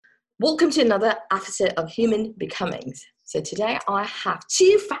Welcome to another episode of Human Becomings. So today I have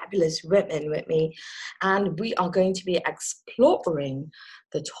two fabulous women with me, and we are going to be exploring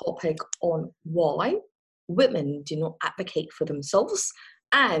the topic on why women do not advocate for themselves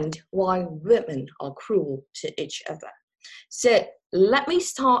and why women are cruel to each other. So let me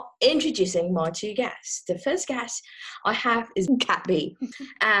start introducing my two guests. The first guest I have is Gabby,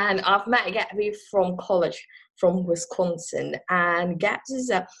 and I've met Gabby from college from Wisconsin, and Gabby is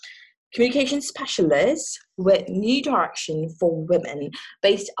a communication specialist with New Direction for Women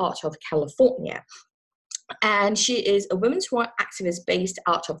based out of California. And she is a women's rights activist based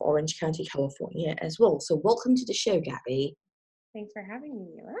out of Orange County, California as well. So welcome to the show, Gabby. Thanks for having me,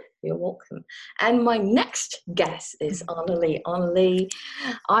 Mila. You're welcome. And my next guest is Annalie. Annalie,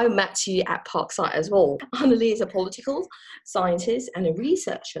 I met you at Parkside as well. Annalie is a political scientist and a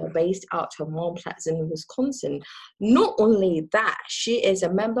researcher based out of Mount Pleasant, Wisconsin. Not only that, she is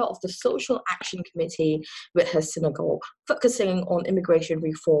a member of the Social Action Committee with her synagogue, focusing on immigration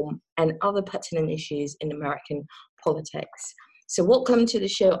reform and other pertinent issues in American politics. So welcome to the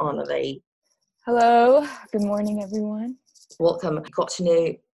show, Annalie. Hello. Good morning, everyone. Welcome. I got to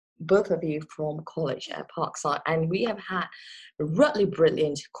know both of you from college at Parkside, and we have had really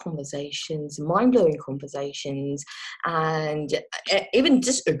brilliant conversations, mind-blowing conversations, and even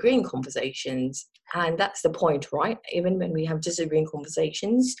disagreeing conversations. And that's the point, right? Even when we have disagreeing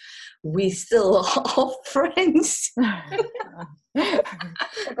conversations, we still are friends. It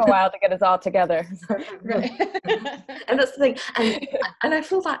took a while to get us all together. Right. And that's the thing. And I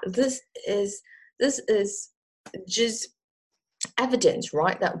feel that this is just evidence,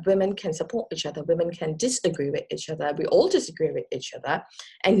 right, that women can support each other, women can disagree with each other, we all disagree with each other,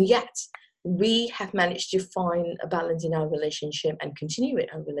 and yet we have managed to find a balance in our relationship and continue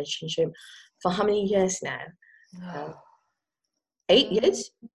with our relationship for how many years now? 8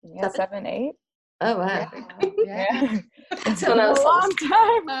 years? Yeah, 7, 8. Oh wow. Yeah. It's been a long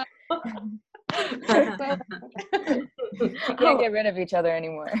time. We can't get rid of each other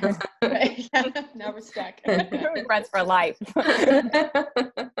anymore. Right. Now we're stuck. We're friends for life.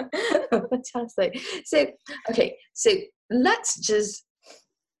 Fantastic. So let's just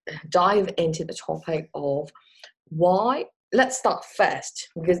dive into the topic of why. Let's start first,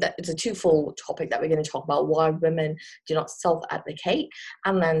 because it's a twofold topic that we're going to talk about: why women do not self-advocate,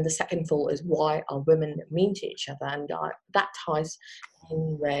 and then the second fold is why are women mean to each other, and that ties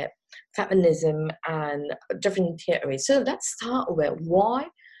in with feminism and different theories. So let's start with why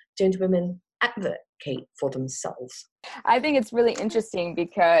don't women advocate for themselves? I think it's really interesting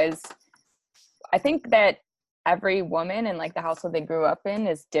because I think that every woman in like the household they grew up in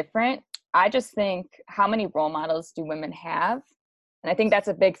is different. I just think, how many role models do women have? And I think that's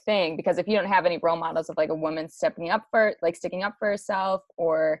a big thing, because if you don't have any role models of like a woman sticking up for herself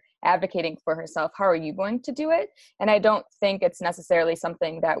or advocating for herself, how are you going to do it? And I don't think it's necessarily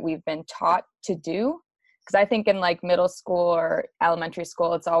something that we've been taught to do, because I think in like middle school or elementary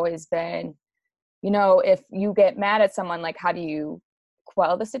school, it's always been, if you get mad at someone, like, how do you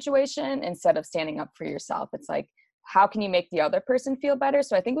quell the situation instead of standing up for yourself? It's like, how can you make the other person feel better?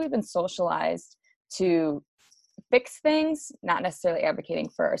 So I think we've been socialized to fix things, not necessarily advocating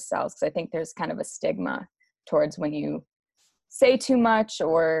for ourselves. Because I think there's kind of a stigma towards when you say too much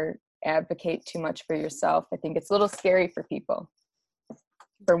or advocate too much for yourself. I think it's a little scary for people,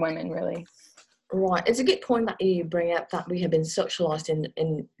 for women, really. Right, it's a good point that you bring up, that we have been socialized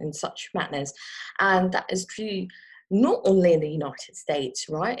in such manners, and that is true not only in the United States,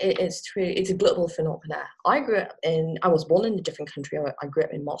 right? It's true. It's a global phenomenon. I was born in a different country. I grew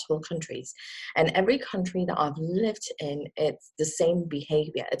up in multiple countries, and every country that I've lived in, it's the same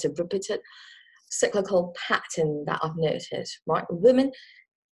behavior. It's a repeated cyclical pattern that I've noticed, right? Women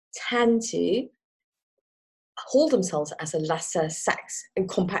tend to hold themselves as a lesser sex and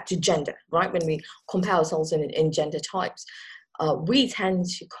compared to gender, right? When we compare ourselves in gender types, we tend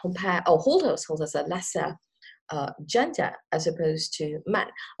to compare or hold ourselves as a lesser gender as opposed to men.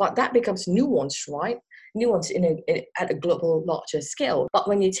 But that becomes nuanced, right? Nuanced at a global larger scale. But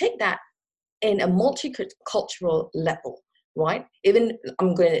when you take that in a multicultural level, right? Even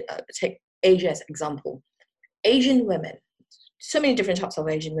I'm going to take Asia as an example. Asian women, so many different types of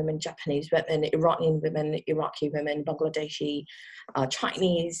Asian women: Japanese women, Iranian women, Iraqi women, Bangladeshi,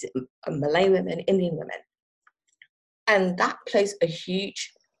 Chinese, Malay women, Indian women. And that plays a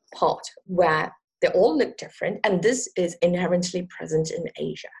huge part where they all look different, and this is inherently present in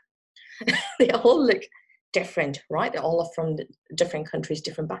Asia. They all look different, right? They all are from different countries,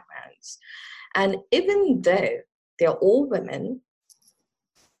 different backgrounds. And even though they're all women,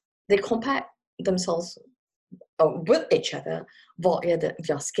 they compare themselves with each other via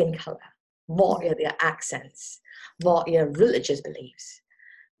their skin color, via their accents, via religious beliefs,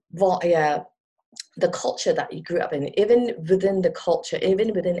 via the culture that you grew up in. Even within the culture,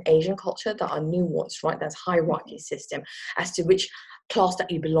 even within Asian culture, there are nuance, right? There's hierarchy system as to which class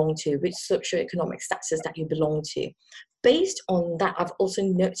that you belong to, which socioeconomic status that you belong to. Based on that, I've also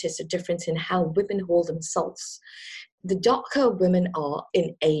noticed a difference in how women hold themselves. The darker women are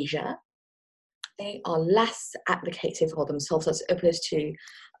in Asia, they are less advocating for themselves as opposed to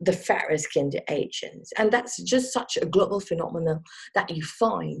the fairer skinned Asians. And that's just such a global phenomenon that you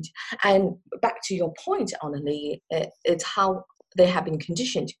find. And back to your point, Annalie, it's how they have been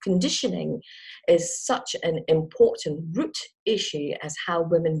conditioned. Conditioning is such an important root issue as how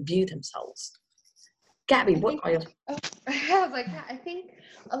women view themselves. Gabby, what are your... I was like, I think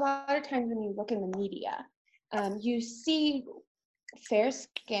a lot of times when you look in the media, you see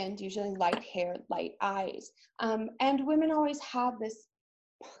fair-skinned, usually light hair, light eyes, and women always have this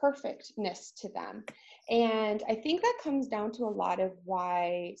perfectness to them. And I think that comes down to a lot of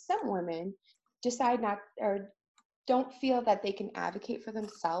why some women decide not or don't feel that they can advocate for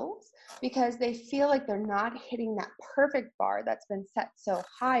themselves, because they feel like they're not hitting that perfect bar that's been set so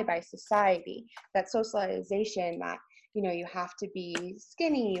high by society, that socialization, that you have to be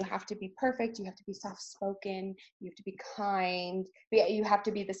skinny, you have to be perfect, you have to be soft-spoken, you have to be kind, you have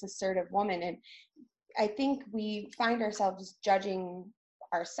to be this assertive woman. And I think we find ourselves judging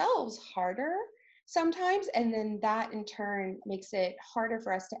ourselves harder sometimes, and then that in turn makes it harder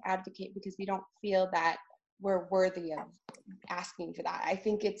for us to advocate because we don't feel that we're worthy of asking for that. I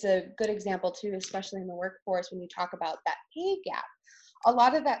think it's a good example too, especially in the workforce, when you talk about that pay gap. A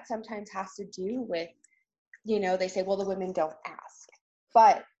lot of that sometimes has to do with, they say, well, the women don't ask,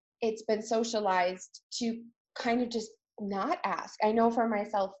 but it's been socialized to kind of just not ask. I know for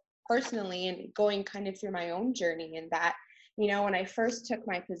myself personally, and going kind of through my own journey in that, when I first took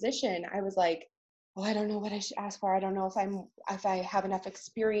my position, I was like, oh, I don't know what I should ask for. I don't know if I have enough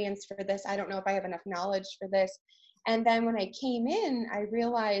experience for this. I don't know if I have enough knowledge for this. And then when I came in, I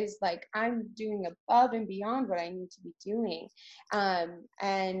realized like I'm doing above and beyond what I need to be doing.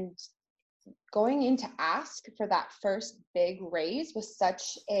 And going in to ask for that first big raise was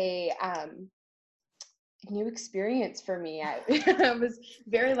such a new experience for me. I was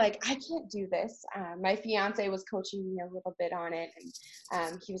very like, I can't do this. My fiance was coaching me a little bit on it,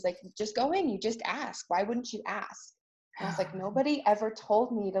 and he was like, just go in, you just ask. Why wouldn't you ask? And I was like, nobody ever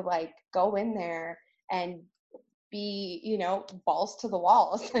told me to like go in there and be, balls to the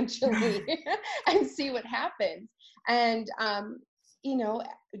wall essentially and see what happens. And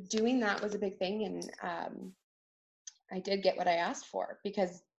doing that was a big thing, and I did get what I asked for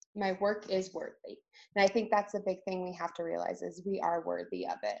because my work is worthy. And I think that's a big thing we have to realize is we are worthy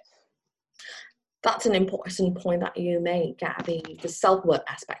of it. That's an important point that you made, Gabby, the self-worth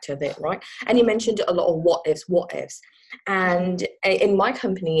aspect of it, right? And you mentioned a lot of what ifs. And in my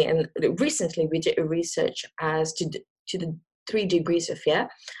company, and recently we did a research as to the 3 degrees of fear.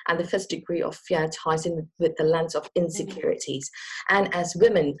 And the first degree of fear ties in with the lens of insecurities. And as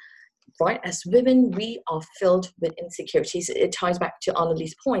women, right, as women, we are filled with insecurities. It ties back to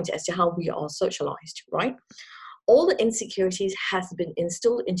Annalie's point as to how we are socialized, right? All the insecurities has been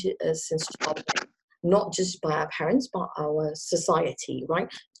instilled into us since childhood, not just by our parents, but our society, right?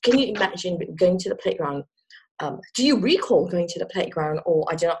 Can you imagine going to the playground? Do you recall going to the playground, or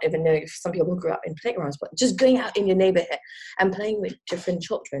I do not even know if some people grew up in playgrounds, but just going out in your neighborhood and playing with different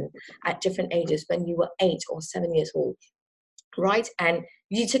children at different ages when you were 8 or 7 years old, right? And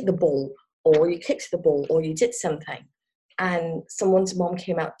you took the ball, or you kicked the ball, or you did something, and someone's mom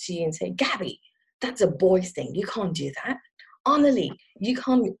came out to you and said, Gabby, that's a boy's thing. You can't do that. Annalie, you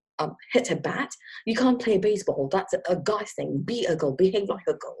can't hit a bat. You can't play baseball. That's a guy's thing. Be a girl. Behave like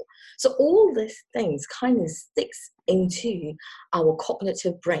a girl. So all these things kind of sticks into our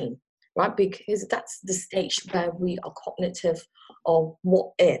cognitive brain, right? Because that's the stage where we are cognitive of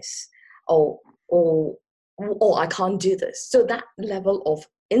what is, or I can't do this. So that level of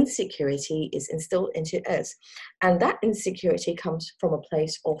insecurity is instilled into us. And that insecurity comes from a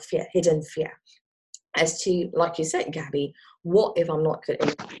place of fear, hidden fear. As to, like you said, Gabby, what if I'm not good?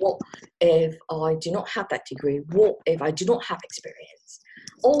 What if I do not have that degree? What if I do not have experience?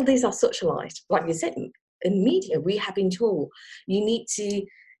 All these are socialized. Like you said, in media, we have been told you need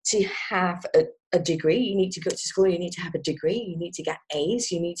to have a degree, you need to go to school, you need to have a degree, you need to get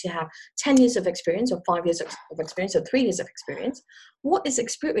A's, you need to have 10 years of experience, or 5 years of experience, or 3 years of experience. What is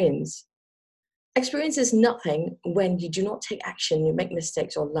experience? Experience is nothing when you do not take action, you make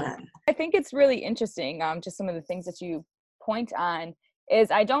mistakes or learn. I think it's really interesting, just some of the things that you point on is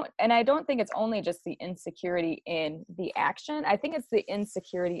I don't think it's only just the insecurity in the action. I think it's the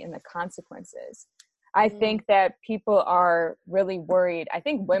insecurity in the consequences. I think that people are really worried. I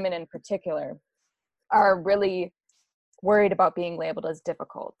think women in particular are really worried about being labeled as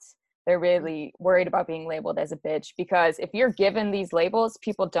difficult. They're really worried about being labeled as a bitch, because if you're given these labels,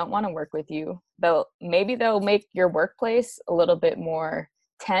 people don't want to work with you. They'll make your workplace a little bit more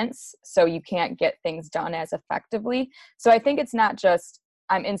tense, so you can't get things done as effectively. So I think it's not just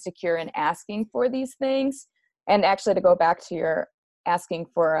I'm insecure in asking for these things. And actually, to go back to your asking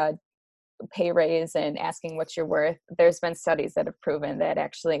for a pay raise and asking what you're worth, there's been studies that have proven that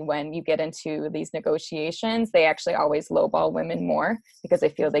actually when you get into these negotiations, they actually always lowball women more because they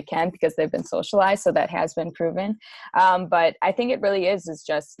feel they can, because they've been socialized. So that has been proven. But I think it really is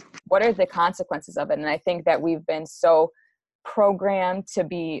just what are the consequences of it? And I think that we've been so programmed to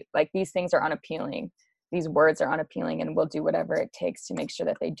be like, these things are unappealing, these words are unappealing, and we'll do whatever it takes to make sure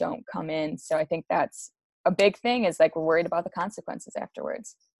that they don't come in. So I think that's a big thing, is like we're worried about the consequences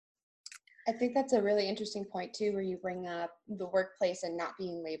afterwards. I think that's a really interesting point too, where you bring up the workplace and not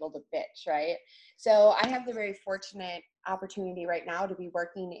being labeled a bitch, right? So I have the very fortunate opportunity right now to be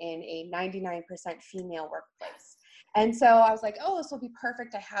working in a 99% female workplace. And so I was like, oh, this will be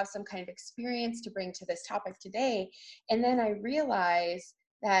perfect. I have some kind of experience to bring to this topic today. And then I realized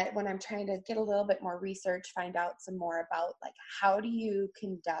that when I'm trying to get a little bit more research, find out some more about like, how do you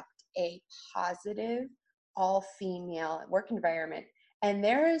conduct a positive all-female work environment? And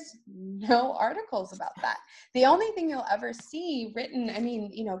there's no articles about that. The only thing you'll ever see written, I mean,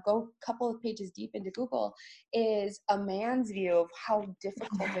 you know, go a couple of pages deep into Google, is a man's view of how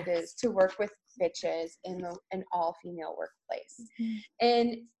difficult it is to work with bitches in an all-female workplace. Mm-hmm.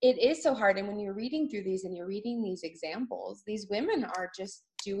 And it is so hard. And when you're reading through these and you're reading these examples, these women are just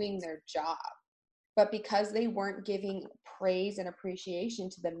doing their job. But because they weren't giving praise and appreciation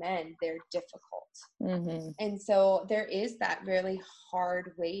to the men, they're difficult. Mm-hmm. And so there is that really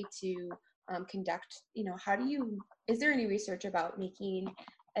hard way to conduct, you know, is there any research about making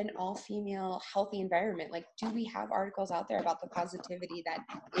an all-female healthy environment? Like, do we have articles out there about the positivity that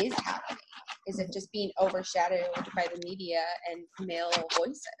is happening? Is it just being overshadowed by the media and male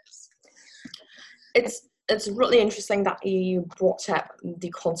voices? It's really interesting that you brought up the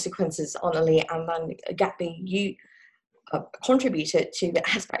consequences, Annalie, and then Gabby, you contributed to the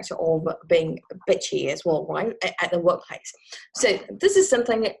aspect of being bitchy as well, right, at the workplace. So this is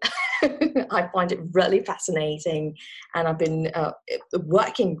something I find it really fascinating, and I've been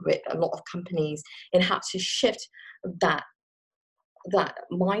working with a lot of companies in how to shift that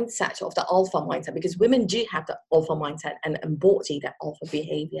mindset of the alpha mindset, because women do have the alpha mindset and embody that alpha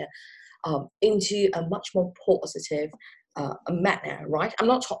behavior into a much more positive manner, right? I'm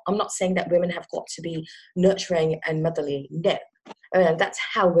not saying that women have got to be nurturing and motherly. No, that's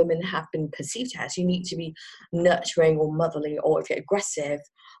how women have been perceived as. You need to be nurturing or motherly, or if you're aggressive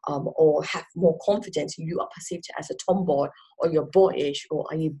or have more confidence, you are perceived as a tomboy, or you're boyish, or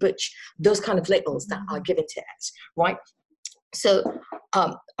are you butch? Those kind of labels that are given to us, right? So,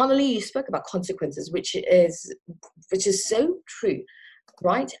 Annalie, you spoke about consequences, which is so true,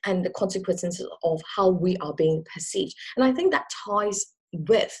 right? And the consequences of how we are being perceived. And I think that ties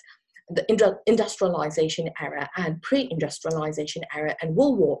with the industrialization era and pre-industrialization era and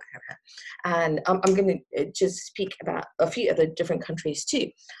World War era. And I'm going to just speak about a few other different countries too.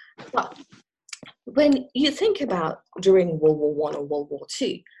 But when you think about during World War I or World War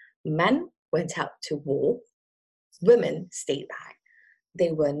II, men went out to war, women stayed back.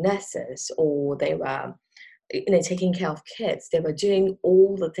 They were nurses, or they were taking care of kids. They were doing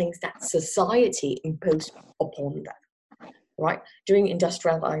all the things that society imposed upon them, right? During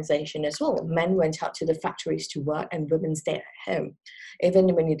industrialization as well, men went out to the factories to work and women stayed at home.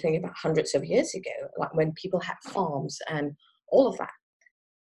 Even when you think about hundreds of years ago, like when people had farms and all of that.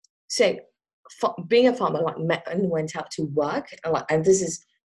 So being a farmer, like men went out to work, and this is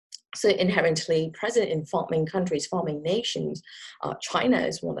so inherently present in farming countries, farming nations. China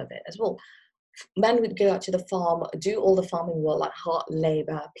is one of it as well. Men would go out to the farm, do all the farming work, like hard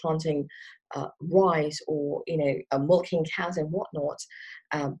labor, planting rice, or milking cows and whatnot,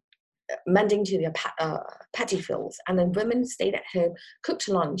 mending to their paddy fields. And then women stayed at home, cooked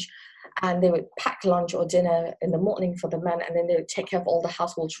lunch, and they would pack lunch or dinner in the morning for the men, and then they would take care of all the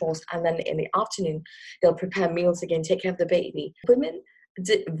household chores. And then in the afternoon, they'll prepare meals again, take care of the baby. Women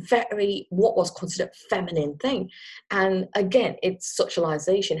did what was considered feminine thing. And again, it's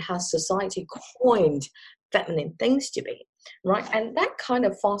socialization, how society coined feminine things to be, right? And that kind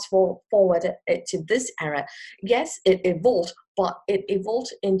of fast forward it to this era. Yes, it evolved, but it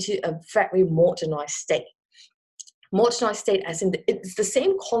evolved into a very modernized state. Modernized state, as in it's the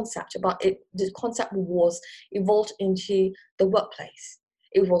same concept, but the concept was evolved into the workplace.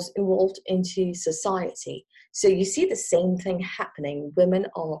 It was evolved into society. So you see the same thing happening. Women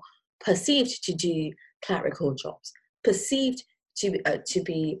are perceived to do clerical jobs, perceived to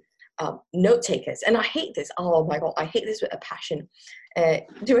be note takers. And I hate this. Oh my God, I hate this with a passion.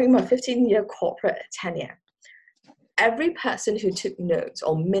 During my 15-year corporate tenure, every person who took notes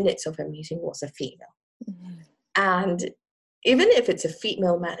or minutes of a meeting was a female. Mm-hmm. And even if it's a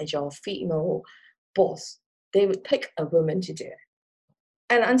female manager or female boss, they would pick a woman to do it.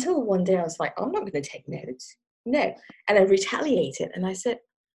 And until one day I was like, I'm not going to take notes. No. And I retaliated and I said,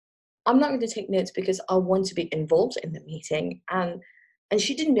 I'm not going to take notes because I want to be involved in the meeting. And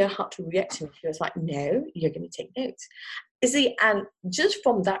she didn't know how to react to me. She was like, no, you're going to take notes. You see, and just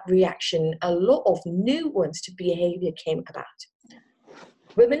from that reaction, a lot of nuanced behavior came about.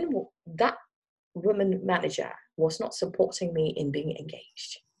 That woman manager was not supporting me in being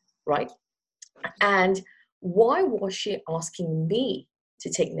engaged, right? And why was she asking me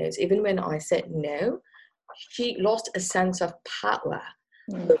to take notes? Even when I said no, she lost a sense of power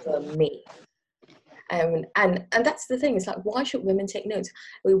over me. And that's the thing. It's like, why should women take notes?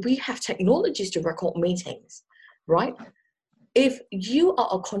 We have technologies to record meetings, right? If you are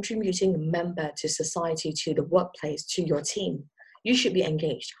a contributing member to society, to the workplace, to your team, you should be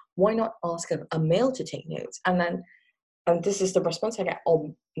engaged. Why not ask a male to take notes? And this is the response I get.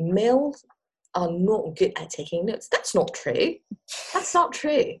 Oh, males are not good at taking notes. That's not true. That's not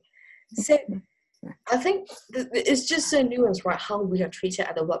true. So I think it's just so nuanced, right? How we are treated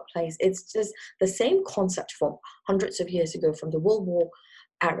at the workplace. It's just the same concept from hundreds of years ago, from the World War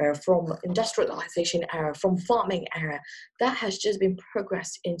era, from industrialization era, from farming era, that has just been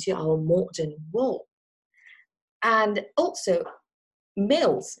progressed into our modern world. And also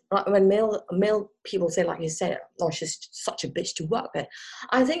males, right? When male people say, like you said, oh, she's such a bitch to work with,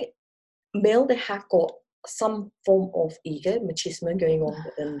 I think male, they have got some form of ego, machismo going on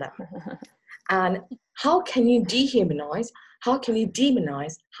within them. And how can you dehumanize? How can you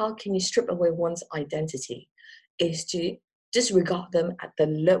demonize? How can you strip away one's identity? Is to disregard them at the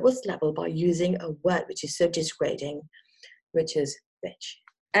lowest level by using a word which is so degrading, which is bitch.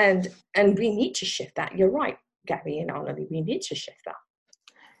 And we need to shift that. You're right, Gabby and Annalie, we need to shift that.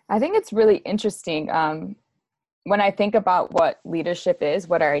 I think it's really interesting. When I think about what leadership is,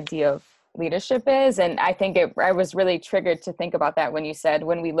 what our idea of leadership is, and I think I was really triggered to think about that when you said,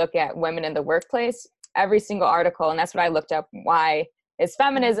 when we look at women in the workplace, every single article, and that's what I looked up, why is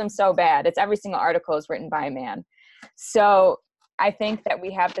feminism so bad? It's every single article is written by a man. So I think that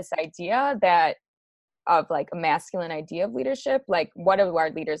we have this idea of like a masculine idea of leadership, like what do our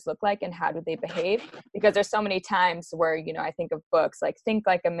leaders look like and how do they behave? Because there's so many times where, I think of books like Think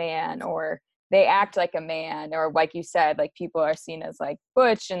Like a Man, or they act like a man, or like you said, like people are seen as like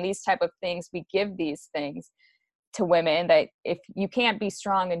butch and these type of things. We give these things to women that if you can't be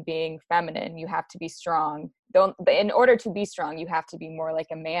strong in being feminine, you have to be strong. In order to be strong, you have to be more like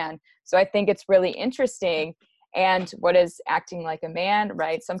a man. So I think it's really interesting. And what is acting like a man,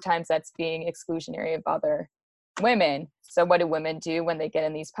 right? Sometimes that's being exclusionary of other women. So what do women do when they get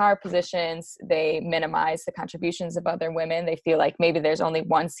in these power positions? They minimize the contributions of other women. They feel like maybe there's only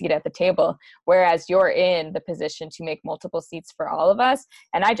one seat at the table, whereas you're in the position to make multiple seats for all of us.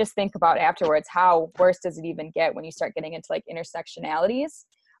 And I just think about afterwards, how worse does it even get when you start getting into like intersectionalities?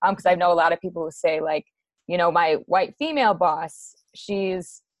 Because I know a lot of people who say like, my white female boss, she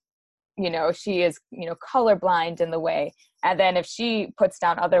is colorblind in the way. And then if she puts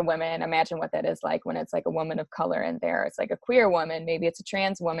down other women, imagine what that is like when it's like a woman of color in there. It's like a queer woman, maybe it's a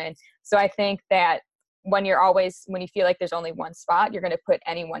trans woman. So I think that when you feel like there's only one spot, you're going to put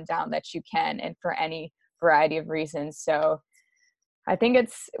anyone down that you can, and for any variety of reasons. So I think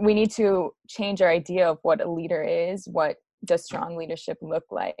we need to change our idea of what a leader is. What does strong leadership look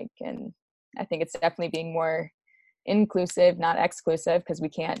like? And I think it's definitely being more inclusive, not exclusive, because we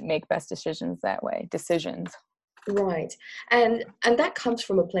can't make best decisions that way. Right. And that comes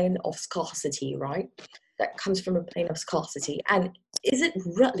from a plane of scarcity, right? That comes from a plane of scarcity. And is it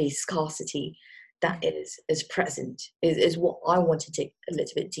really scarcity that is present? Is what I want to dig a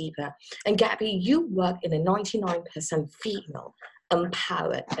little bit deeper. And Gabby, you work in a 99% female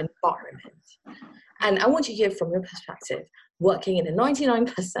empowered environment. And I want to hear from your perspective, working in a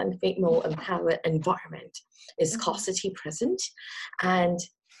 99% female empowered environment, is scarcity present? And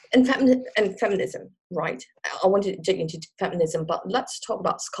feminism, right? I want to dig into feminism, but let's talk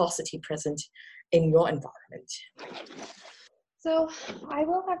about scarcity present in your environment. So I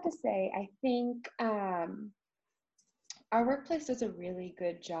will have to say, I think Our workplace does a really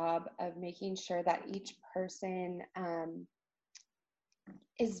good job of making sure that each person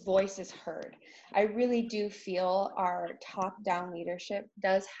his voice is heard. I really do feel our top-down leadership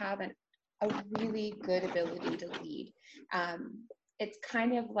does have a really good ability to lead. It's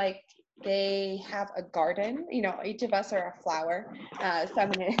kind of like they have a garden. You know, each of us are a flower.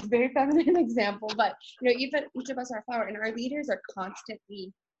 Feminine, very feminine example, but you know, even each of us are a flower, and our leaders are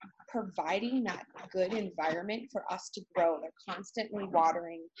constantly providing that good environment for us to grow. They're constantly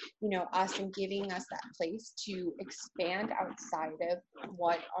watering, you know, us and giving us that place to expand outside of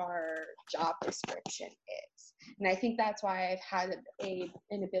what our job description is. And I think that's why I've had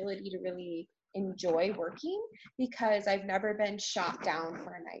an ability to really enjoy working, because I've never been shot down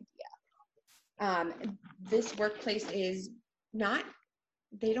for an idea. This workplace is not,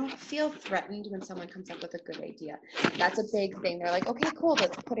 they don't feel threatened when someone comes up with a good idea. That's a big thing. They're like, okay, cool,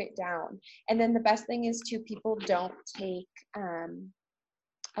 let's put it down. And then the best thing is too, people don't take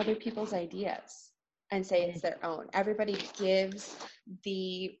other people's ideas and say it's their own. Everybody gives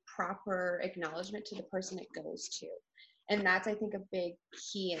the proper acknowledgement to the person it goes to. And that's, I think, a big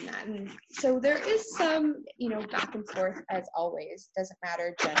key in that. And so there is some, you know, back and forth as always. Doesn't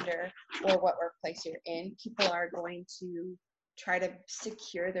matter gender or what workplace you're in. People are going to try to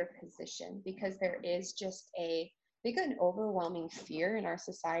secure their position, because there is just a big and overwhelming fear in our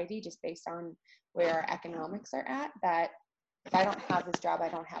society, just based on where our economics are at, that if I don't have this job, I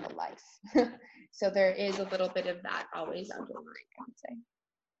don't have a life. So there is a little bit of that always underlying, I would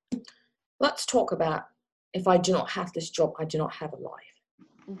say. Let's talk about, if I do not have this job, I do not have a life.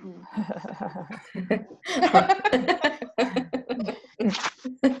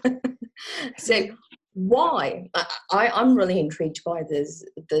 So why? I'm really intrigued by this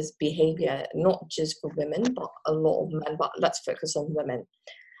behavior, not just for women, but a lot of men, but let's focus on women.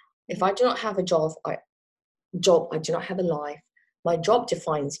 If I do not have a job, I do not have a life. My job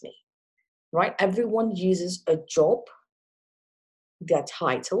defines me, right? Everyone uses a job, their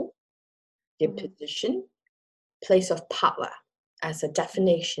title, their position, place of power as a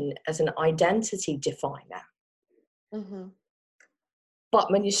definition, as an identity definer.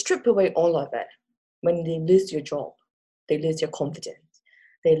 But when you strip away all of it, when they lose your job, they lose their confidence,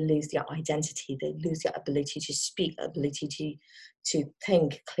 they lose their identity, they lose their ability to speak, ability to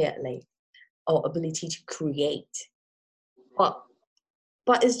think clearly, or ability to create. But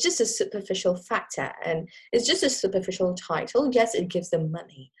it's just a superficial factor, and it's just a superficial title. Yes, it gives them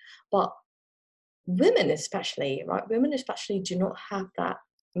money, but women especially, right? Women especially do not have that.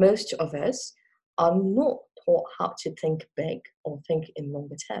 Most of us are not taught how to think big or think in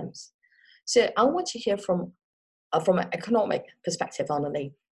longer terms. So I want to hear from an economic perspective,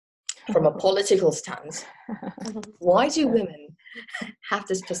 Annalie, from a political stance. Why do women have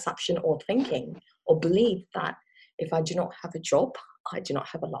this perception or thinking or believe that if I do not have a job, I do not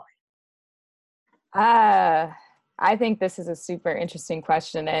have a life? I think this is a super interesting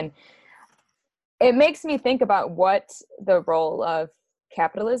question, and it makes me think about what the role of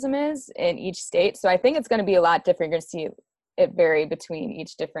capitalism is in each state. So I think it's going to be a lot different. You're going to see it vary between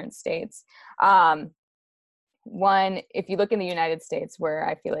each different states. One, if you look in the United States, where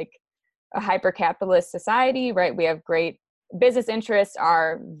I feel like a hyper-capitalist society, right? We have great business interests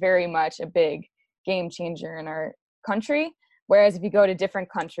are very much a big game changer in our country. Whereas if you go to different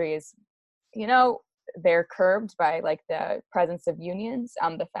countries, you know, they're curbed by like the presence of unions,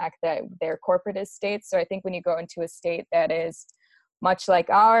 the fact that they're corporatist states. So I think when you go into a state that is much like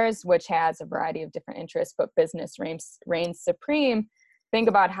ours, which has a variety of different interests, but business reigns supreme, think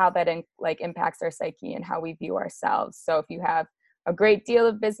about how that impacts our psyche and how we view ourselves. So if you have a great deal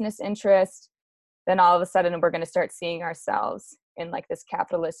of business interest, then all of a sudden we're going to start seeing ourselves in like this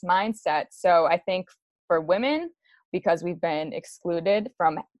capitalist mindset. So I think for women, because we've been excluded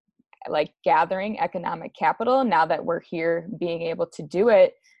from like gathering economic capital, now that we're here being able to do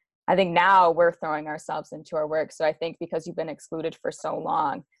it, I think now we're throwing ourselves into our work. So I think because you've been excluded for so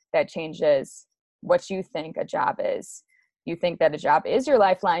long, that changes what you think a job is. You think that a job is your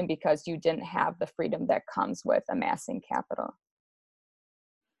lifeline because you didn't have the freedom that comes with amassing capital.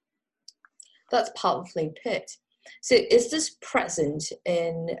 That's powerfully put. So is this present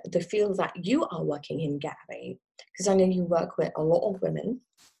in the field that you are working in, Gabby? Because I know you work with a lot of women.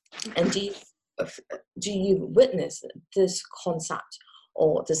 And do you witness this concept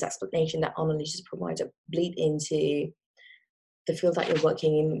or this explanation that Annalie just provided bleed into the field that you're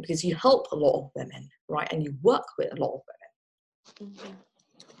working in? Because you help a lot of women, right? And you work with a lot of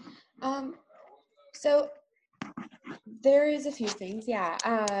women. So there is a few things, yeah.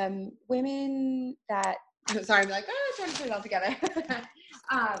 Women that, sorry, I'm like, trying to put it all together.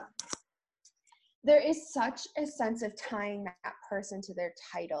 there is such a sense of tying that person to their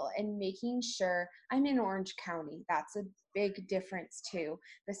title and making sure. I'm in Orange County. That's a big difference too.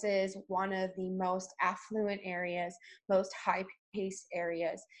 This is one of the most affluent areas, most high-paced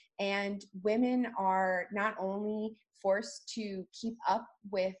areas, and women are not only forced to keep up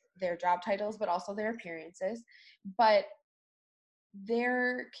with their job titles, but also their appearances. But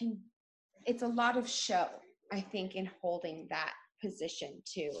it's a lot of show, I think, in holding that position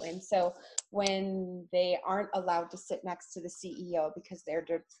too. And so when they aren't allowed to sit next to the CEO because they're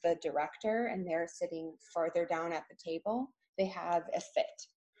the director and they're sitting further down at the table, they have a fit.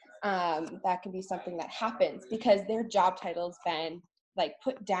 That can be something that happens because their job title's been like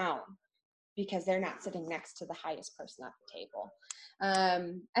put down because they're not sitting next to the highest person at the table.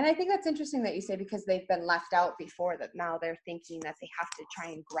 And I think that's interesting that you say, because they've been left out before, that now they're thinking that they have to try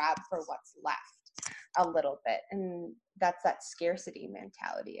and grab for what's left a little bit. And that's that scarcity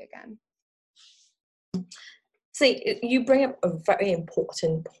mentality again. See, you bring up a very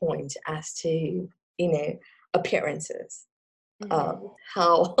important point as to, appearances,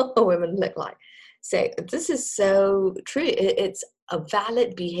 how women look like. So this is so true. It's a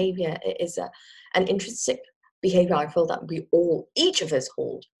valid behavior. It is an intrinsic behavior, I feel, that each of us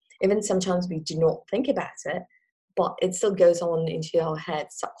hold. Even sometimes we do not think about it, but it still goes on into our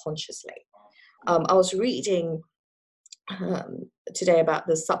heads subconsciously. I was reading today about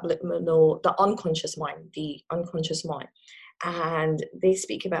the unconscious mind, and they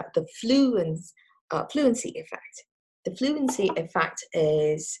speak about the fluency effect. The fluency effect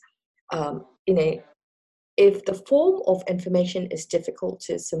is, if the form of information is difficult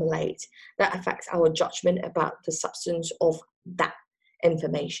to assimilate, that affects our judgment about the substance of that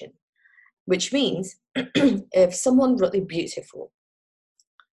information. Which means, if someone really beautiful,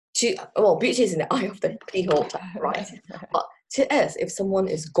 beauty is in the eye of the beholder, right? But to us, if someone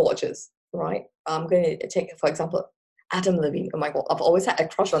is gorgeous, right? I'm going to take, for example, Adam Levine. Oh my God, I've always had a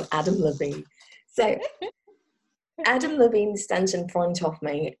crush on Adam Levine. So Adam Levine stands in front of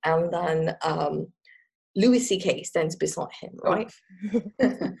me, and then Louis C.K. stands beside him, right?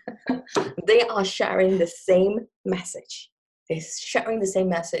 They are sharing the same message. They're sharing the same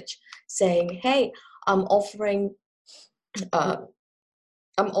message, saying, "Hey, I'm offering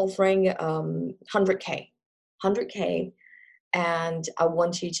 100K, and I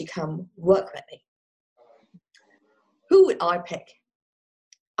want you to come work with me." Who would I pick?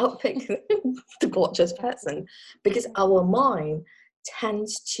 I would pick the gorgeous person, because our mind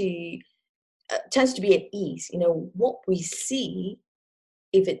tends to be at ease. What we see,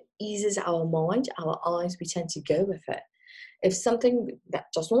 if it eases our mind, our eyes, we tend to go with it. If something that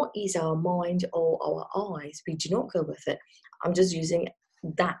does not ease our mind or our eyes, we do not go with it. I'm just using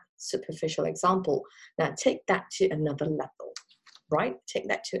that superficial example. Now take that to another level, right? Take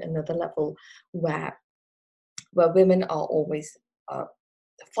that to another level where women are always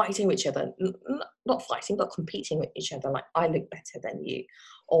fighting with each other, not fighting, but competing with each other, like, I look better than you.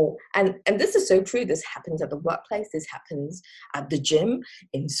 And this is so true. This happens at the workplace, this happens at the gym,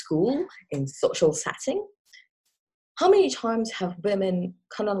 in school, in social setting. How many times have women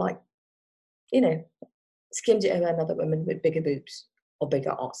kind of like, skimmed over another woman with bigger boobs or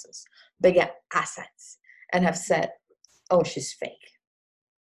bigger asses, bigger assets, and have said, "Oh, she's fake,"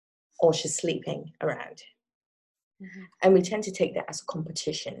 or "she's sleeping around." Mm-hmm. And we tend to take that as a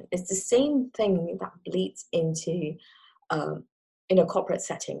competition. It's the same thing that bleeds into in a corporate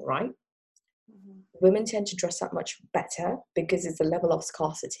setting, right? Mm-hmm. Women tend to dress up much better because it's a level of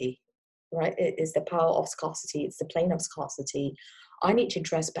scarcity, right? It is the power of scarcity. It's the plane of scarcity. I need to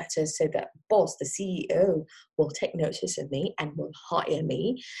dress better so that boss, the CEO, will take notice of me and will hire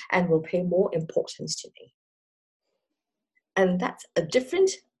me and will pay more importance to me. And that's a different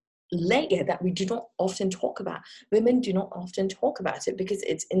layer that we do not often talk about. Women do not often talk about it because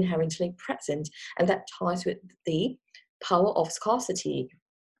it's inherently present, and that ties with the power of scarcity.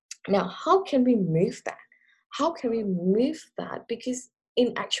 Now, how can we move that? How can we move that? Because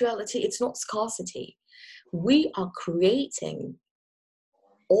in actuality, it's not scarcity. We are creating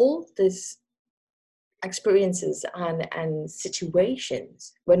all these experiences and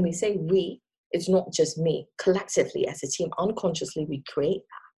situations. When we say we, it's not just me. Collectively, as a team, unconsciously, we create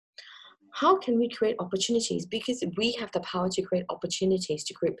that. How can we create opportunities? Because we have the power to create opportunities,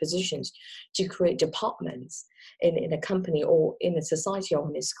 to create positions, to create departments in a company or in a society or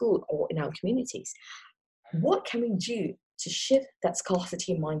in a school or in our communities. What can we do to shift that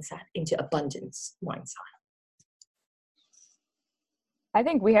scarcity mindset into abundance mindset? I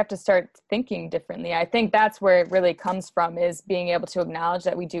think we have to start thinking differently. I think that's where it really comes from, is being able to acknowledge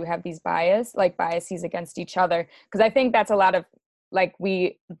that we do have these biases against each other. Because I think that's a lot of like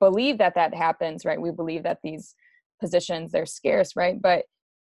we believe that that happens, right? We believe that these positions, they're scarce, right? But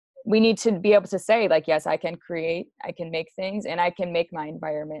we need to be able to say, like, yes, I can create, I can make things, and I can make my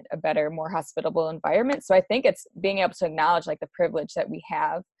environment a better, more hospitable environment. So I think it's being able to acknowledge like the privilege that we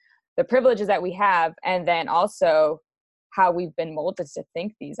have, the privileges that we have, and then also how we've been molded to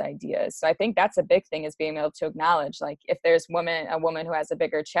think these ideas. So I think that's a big thing, is being able to acknowledge, like, if there's a woman who has a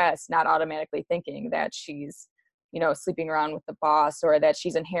bigger chest, not automatically thinking that she's, you know, sleeping around with the boss, or that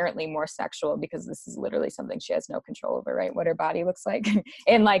she's inherently more sexual, because this is literally something she has no control over, right? What her body looks like.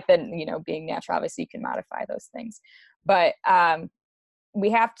 And like, then, you know, being natural, obviously you can modify those things. But we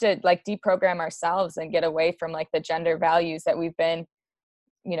have to like deprogram ourselves and get away from like the gender values that we've been,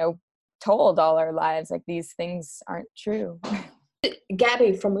 you know, told all our lives. Like, these things aren't true.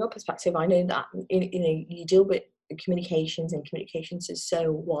 Gabby, from your perspective, I know that you deal with communications, and communications is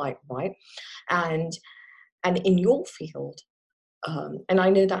so wide, right? And in your field, and I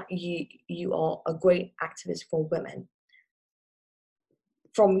know that you are a great activist for women.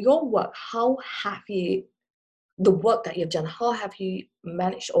 From your work, how have you, the work that you've done, how have you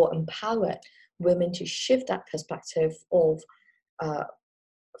managed or empowered women to shift that perspective of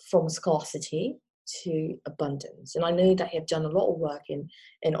from scarcity to abundance? And I know that you've done a lot of work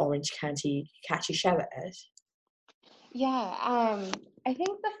in Orange County. Can you share with us? Yeah, I think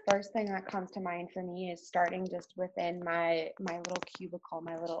the first thing that comes to mind for me is starting just within my little cubicle,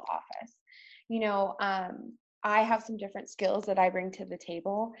 my little office. You know, I have some different skills that I bring to the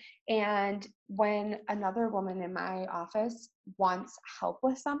table, and when another woman in my office wants help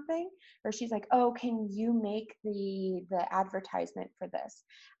with something, or she's like, "Oh, can you make the advertisement for this?"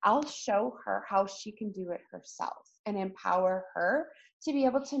 I'll show her how she can do it herself and empower her to be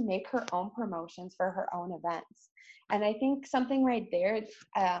able to make her own promotions for her own events. And I think something right there,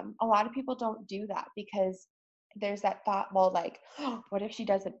 a lot of people don't do that, because there's that thought, well, like, oh, what if she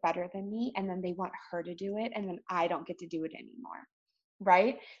does it better than me? And then they want her to do it, and then I don't get to do it anymore.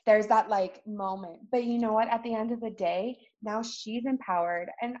 Right? There's that like moment. But you know what? At the end of the day, now she's empowered.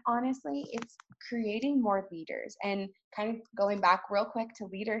 And honestly, it's creating more leaders. And kind of going back real quick to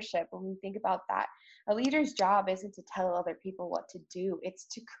leadership, when we think about that, a leader's job isn't to tell other people what to do, it's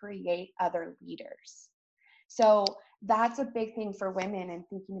to create other leaders. So that's a big thing for women, and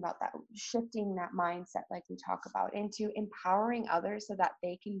thinking about that, shifting that mindset, like we talk about, into empowering others so that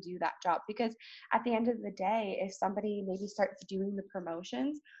they can do that job. Because at the end of the day, if somebody maybe starts doing the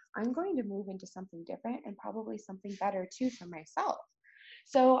promotions, I'm going to move into something different and probably something better too for myself.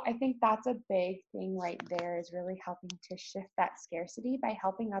 So I think that's a big thing right there, is really helping to shift that scarcity by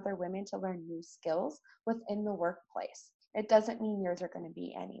helping other women to learn new skills within the workplace. It doesn't mean yours are going to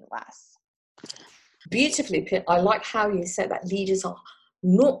be any less. Beautifully put. I like how you said that leaders are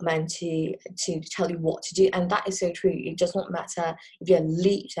not meant to tell you what to do, and that is so true. It does not matter if you're a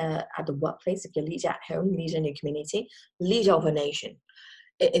leader at the workplace, if you're a leader at home, leader in your community, leader of a nation.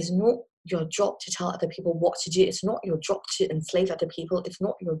 It is not your job to tell other people what to do. It's not your job to enslave other people. It's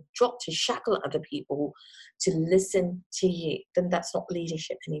not your job to shackle other people to listen to you. Then that's not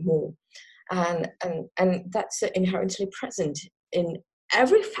leadership anymore. And that's inherently present in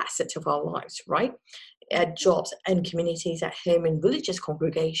every facet of our lives, right? At jobs and communities, at home, in religious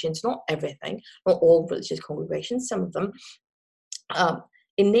congregations, not everything, not all religious congregations, some of them,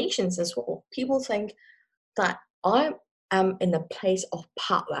 in nations as well. People think that I am in a place of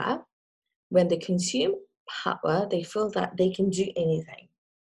power. When they consume power, they feel that they can do anything,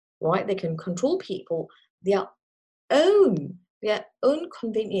 right? They can control people, their own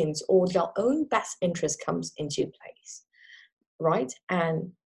convenience or their own best interest comes into place, right?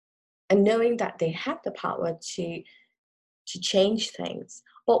 And knowing that they have the power to change things.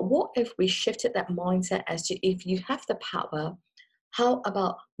 But what if we shifted that mindset as to, if you have the power, how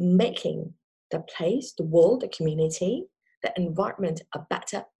about making the place, the world, the community, the environment a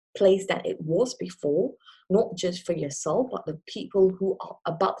better place than it was before, not just for yourself, but the people who are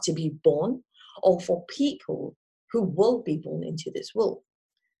about to be born, or for people who will be born into this world.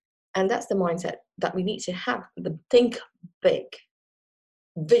 And that's the mindset that we need to have, the think big,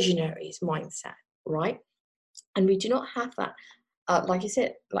 visionaries mindset, right? And we do not have that. Like you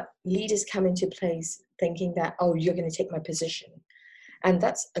said, like, leaders come into place thinking that, oh, you're going to take my position. And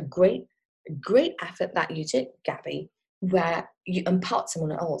that's a great effort that you did, Gabby, where you empowered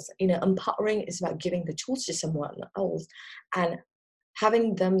someone else. You know, empowering is about giving the tools to someone else and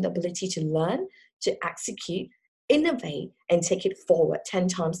having them the ability to learn, to execute, innovate, and take it forward 10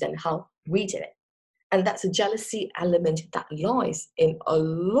 times than how we did it. And that's a jealousy element that lies in a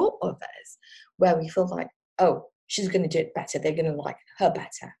lot of us, where we feel like, oh, she's going to do it better. They're going to like her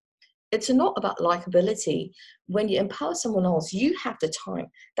better. It's not about likability. When you empower someone else, you have the time.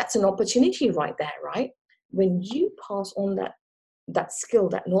 That's an opportunity right there, right? When you pass on that skill,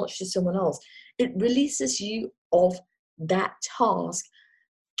 that knowledge to someone else, it releases you of that task,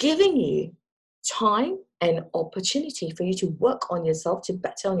 giving you time and opportunity for you to work on yourself, to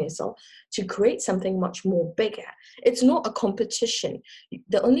better on yourself, to create something much more bigger. It's not a competition.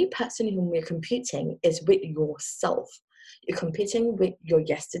 The only person whom we're competing is with yourself. You're competing with your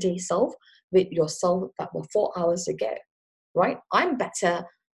yesterday self, with yourself that were 4 hours ago, right? I'm better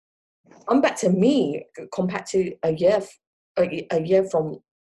me compared to a year from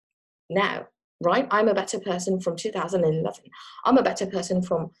now, right? I'm a better person from 2011. I'm a better person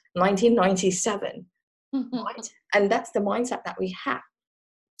from 1997, right? And that's the mindset that we have.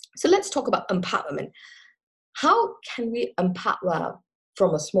 So let's talk about empowerment. How can we empower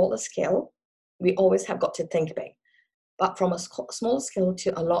from a smaller scale? We always have got to think big, but from a small scale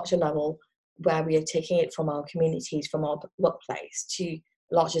to a larger level, where we are taking it from our communities, from our workplace to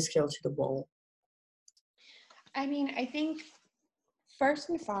larger scale to the world. I mean, I think first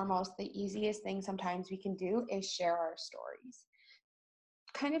and foremost, the easiest thing sometimes we can do is share our stories.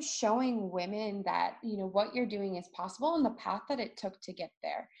 Kind of showing women that, you know, what you're doing is possible and the path that it took to get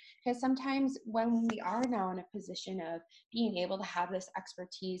there. Because sometimes when we are now in a position of being able to have this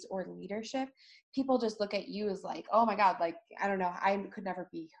expertise or leadership, people just look at you as like, oh my God, like, I don't know, I could never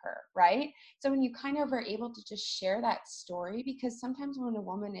be her, right? So when you kind of are able to just share that story, because sometimes when a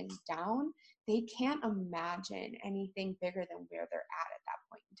woman is down, they can't imagine anything bigger than where they're at that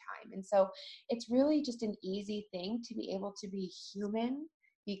point in time. And so it's really just an easy thing to be able to be human,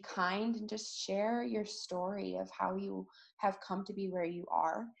 be kind, and just share your story of how you have come to be where you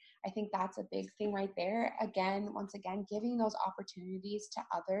are. I think that's a big thing right there. Again, once again, giving those opportunities to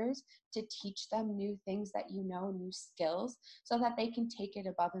others to teach them new things that you know, new skills, so that they can take it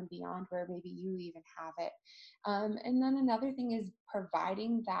above and beyond where maybe you even have it. And then another thing is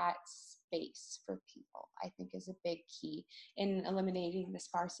providing that space for people, I think is a big key in eliminating the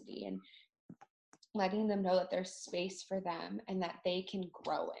sparsity and letting them know that there's space for them and that they can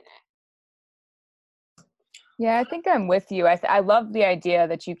grow in it. Yeah, I think I'm with you. I love the idea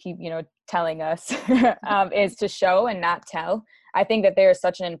that you keep, telling us is to show and not tell. I think that there is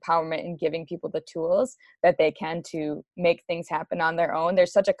such an empowerment in giving people the tools that they can to make things happen on their own.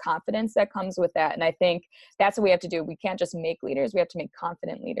 There's such a confidence that comes with that. And I think that's what we have to do. We can't just make leaders. We have to make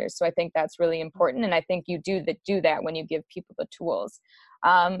confident leaders. So I think that's really important. And I think you do that when you give people the tools.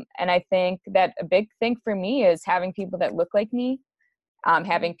 And I think that a big thing for me is having people that look like me,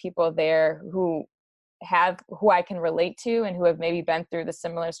 having people there who I can relate to and who have maybe been through the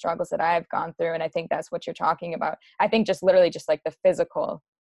similar struggles that I have gone through. And I think that's what you're talking about. I think just literally just like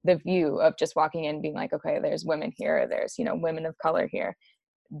the view of just walking in and being like, okay, there's women here, there's, women of color here.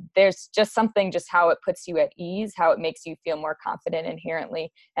 There's just something, just how it puts you at ease, how it makes you feel more confident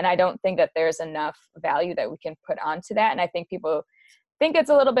inherently. And I don't think that there's enough value that we can put onto that. And I think people think it's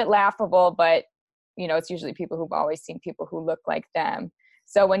a little bit laughable, but it's usually people who've always seen people who look like them.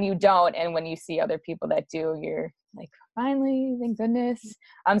 So when you don't, and when you see other people that do, you're like, finally, thank goodness.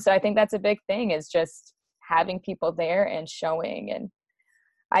 So I think that's a big thing, is just having people there and showing. And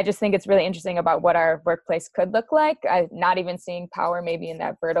I just think it's really interesting about what our workplace could look like. Not even seeing power maybe in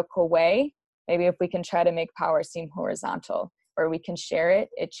that vertical way. Maybe if we can try to make power seem horizontal, or we can share it,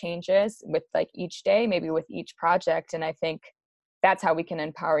 it changes with like each day, maybe with each project. And I think that's how we can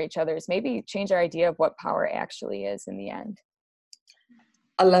empower each other, is maybe change our idea of what power actually is in the end.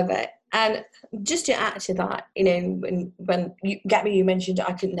 I love it. And just to add to that, when Gabby, you mentioned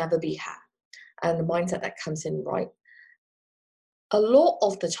I could never be her, and the mindset that comes in, right? A lot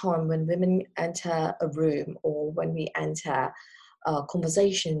of the time when women enter a room, or when we enter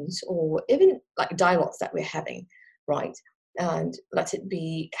conversations, or even like dialogues that we're having, right? And let it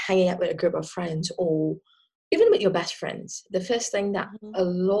be hanging out with a group of friends, or even with your best friends, the first thing that a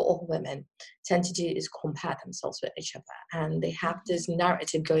lot of women tend to do is compare themselves with each other. And they have this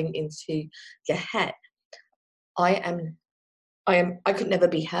narrative going into their head. I could never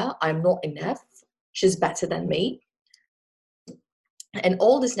be her. I'm not enough. She's better than me. And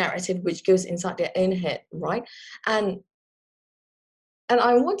all this narrative which goes inside their own head, right? And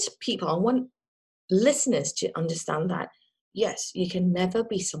I want listeners to understand that, yes, you can never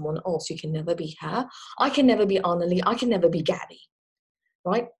be someone else. You can never be her. I can never be Annalie. I can never be Gabby,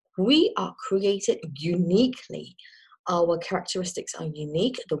 right? We are created uniquely. Our characteristics are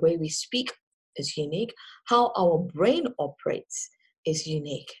unique. The way we speak is unique. How our brain operates is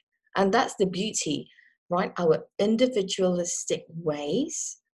unique. And that's the beauty, right? Our individualistic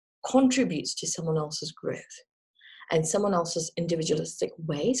ways contributes to someone else's growth. and someone else's individualistic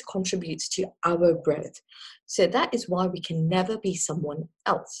ways contributes to our growth. So that is why we can never be someone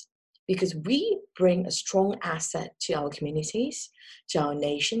else, because we bring a strong asset to our communities, to our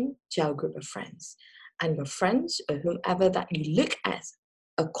nation, to our group of friends. And your friends or whomever that you look at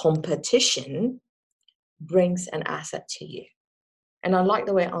a competition brings an asset to you. And I like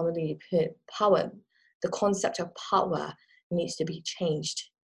the way Annalie put power. The concept of power needs to be changed,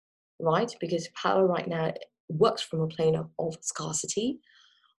 right? Because power right now works from a plane of scarcity,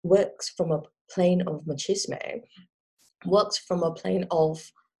 works from a plane of machismo, works from a plane of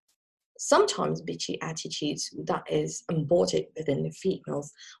sometimes bitchy attitudes that is embodied within the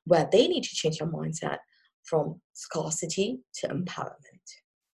females, where they need to change their mindset from scarcity to empowerment.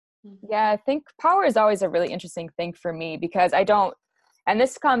 Yeah, I think power is always a really interesting thing for me, because and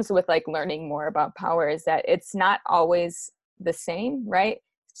this comes with like learning more about power, is that it's not always the same, right?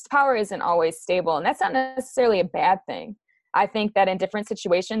 Power isn't always stable, and that's not necessarily a bad thing. I think that in different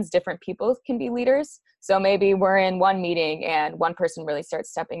situations, different people can be leaders. So maybe we're in one meeting and one person really starts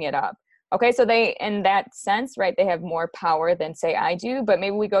stepping it up. Okay, so they, in that sense, right, they have more power than say I do, but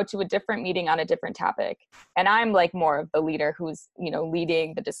maybe we go to a different meeting on a different topic. And I'm like more of the leader who's,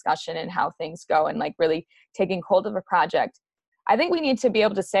 leading the discussion and how things go and like really taking hold of a project. I think we need to be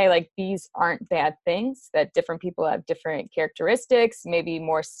able to say like, these aren't bad things, that different people have different characteristics, maybe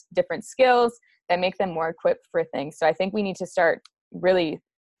more different skills that make them more equipped for things. So I think we need to start really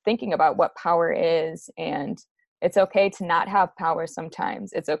thinking about what power is, and it's okay to not have power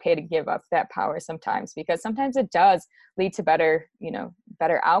sometimes. It's okay to give up that power sometimes, because sometimes it does lead to better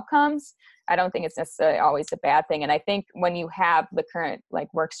outcomes. I don't think it's necessarily always a bad thing. And I think when you have the current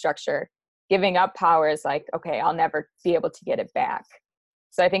like work structure, giving up power is like, okay, I'll never be able to get it back.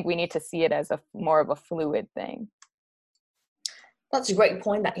 So I think we need to see it as more of a fluid thing. That's a great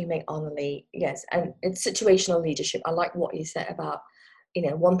point that you make, Annalie. Yes, and it's situational leadership. I like what you said about,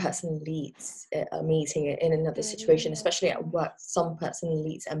 one person leads a meeting in another situation, especially at work. Some person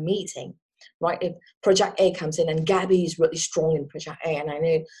leads a meeting, right? If Project A comes in and Gabby is really strong in Project A, and I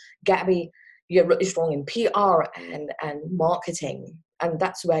know, Gabby, you're really strong in PR and marketing, and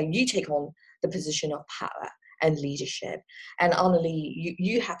that's where you take on the position of power and leadership. And Annalie,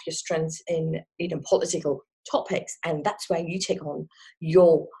 you have your strengths in political topics, and that's where you take on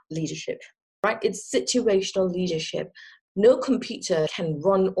your leadership, right? It's situational leadership. No computer can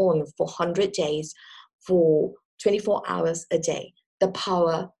run on for 100 days, for 24 hours a day. The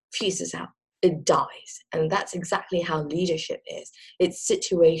power fuses out. It dies. And that's exactly how leadership is. It's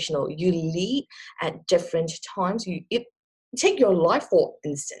situational. You lead at different times. Take your life, for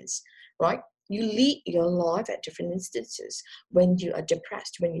instance, right? You lead your life at different instances. When you are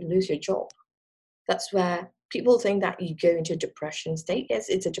depressed, when you lose your job, that's where people think that you go into a depression state. Yes,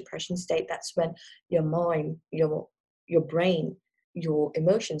 it's a depression state. That's when your mind, your brain, your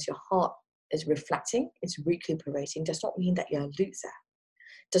emotions, your heart is reflecting, it's recuperating. Does not mean that you're a loser.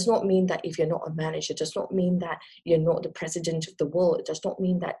 Does not mean that if you're not a manager, does not mean that you're not the president of the world. It does not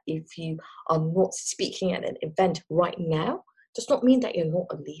mean that if you are not speaking at an event right now, does not mean that you're not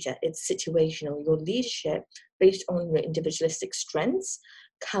a leader. It's situational. Your leadership, based on your individualistic strengths,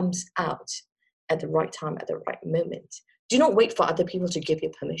 comes out at the right time, at the right moment. Do not wait for other people to give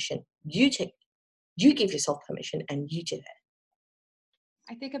you permission. You give yourself permission and you do it.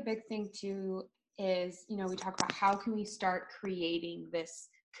 I think a big thing too is, we talk about how can we start creating this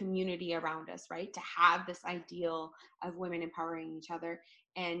community around us, right? To have this ideal of women empowering each other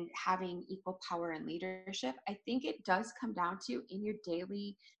and having equal power and leadership. I think it does come down to, in your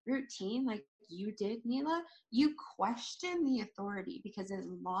daily routine, like you did, Neela, you question the authority, because as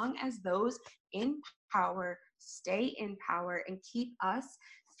long as those in power stay in power and keep us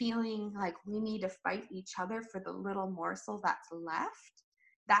feeling like we need to fight each other for the little morsel that's left,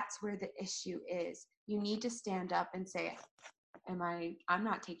 that's where the issue is. You need to stand up and say, I'm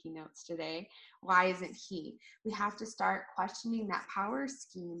not taking notes today. Why isn't he? We have to start questioning that power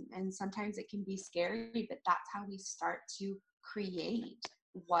scheme. And sometimes it can be scary, but that's how we start to create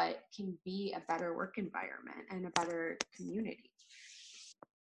what can be a better work environment and a better community.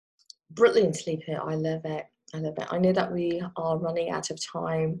 Brilliantly put. I love it. I know that we are running out of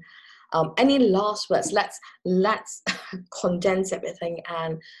time. Any last words? Let's condense everything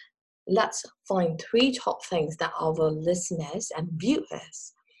and let's find 3 top things that our listeners and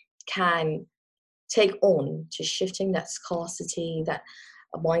viewers can take on to shifting that scarcity, that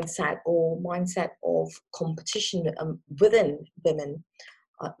mindset of competition within women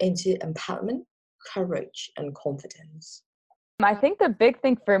into empowerment, courage, and confidence. I think the big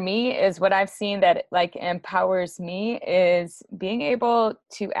thing for me is what I've seen that like empowers me is being able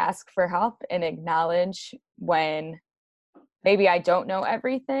to ask for help and acknowledge when maybe I don't know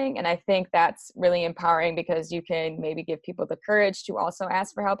everything. And I think that's really empowering because you can maybe give people the courage to also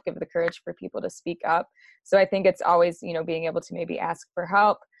ask for help, give the courage for people to speak up. So I think it's always, you know, being able to maybe ask for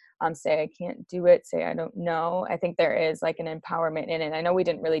help, say I can't do it, say I don't know. I think there is like an empowerment in it. I know we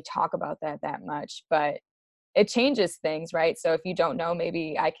didn't really talk about that much, but it changes things, right? So if you don't know,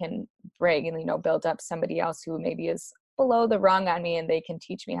 maybe I can bring and, you know, build up somebody else who maybe is below the rung on me and they can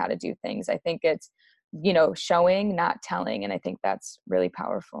teach me how to do things. I think it's, you know, showing, not telling. And I think that's really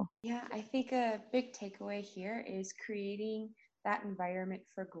powerful. Yeah, I think a big takeaway here is creating that environment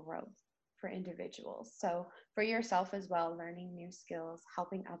for growth for individuals. So for yourself as well, learning new skills,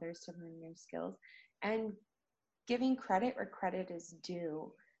 helping others to learn new skills, and giving credit where credit is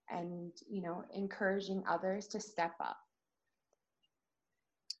due, and, you know, encouraging others to step up.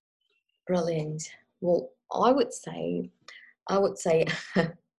 Brilliant. Well, I would say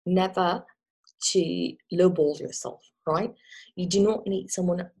never to lowball yourself, right? You do not need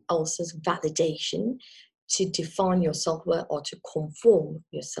someone else's validation to define your self-worth or to conform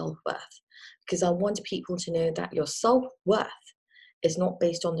your self-worth. Because I want people to know that your self-worth is not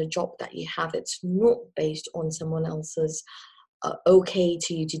based on the job that you have. It's not based on someone else's okay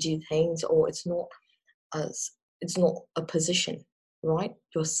to you to do things, or it's not a position, right?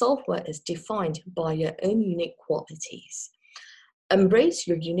 Your self-worth is defined by your own unique qualities. Embrace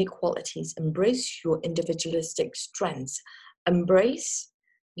your unique qualities, embrace your individualistic strengths, embrace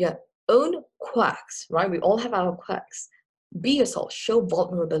your own quirks, right? We all have our quirks. Be yourself, show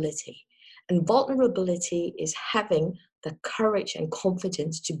vulnerability. And vulnerability is having the courage and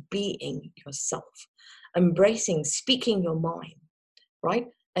confidence to being yourself, embracing, speaking your mind, right?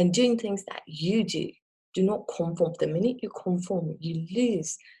 And doing things that you do. Do not conform. The minute you conform, you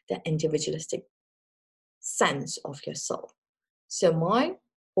lose the individualistic sense of yourself. So my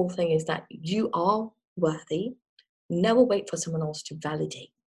whole thing is that you are worthy. Never wait for someone else to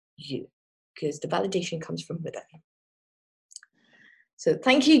validate you, because the validation comes from within. So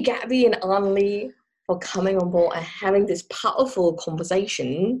thank you, Gabby and Annalie, for coming on board and having this powerful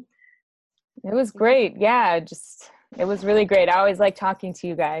conversation. It was great. Yeah, it was really great. I always like talking to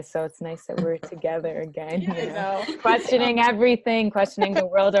you guys, so it's nice that we're together again. Yeah, you know? Questioning everything, questioning the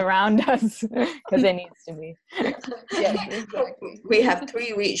world around us, because it needs to be. Yes, exactly. We have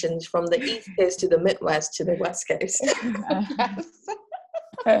 3 regions, from the East Coast to the Midwest to the West Coast.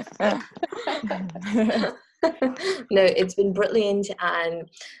 No, it's been brilliant. And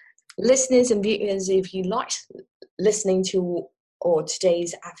listeners and viewers, if you liked listening to or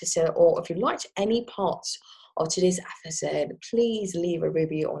today's episode, or if you liked any parts of today's episode, please leave a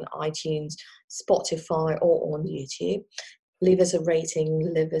review on iTunes, Spotify, or on YouTube. Leave us a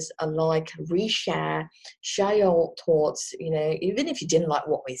rating, leave us a like, reshare, share your thoughts. You know, even if you didn't like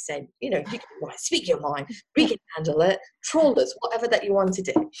what we said, you know, you can speak your mind, we can handle it, troll us, whatever that you want to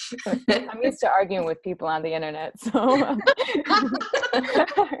do. I'm used to arguing with people on the internet, so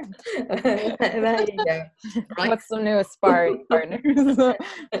there you go. Right? What's the newest sparring partners?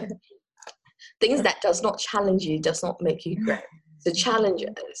 Things that does not challenge you does not make you grow. So challenge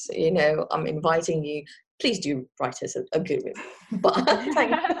us. You know, I'm inviting you. Please do write us a good review. But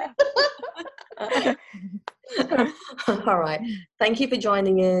thank you. All right. Thank you for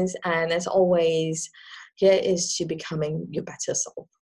joining us. And as always, here is to becoming your better self.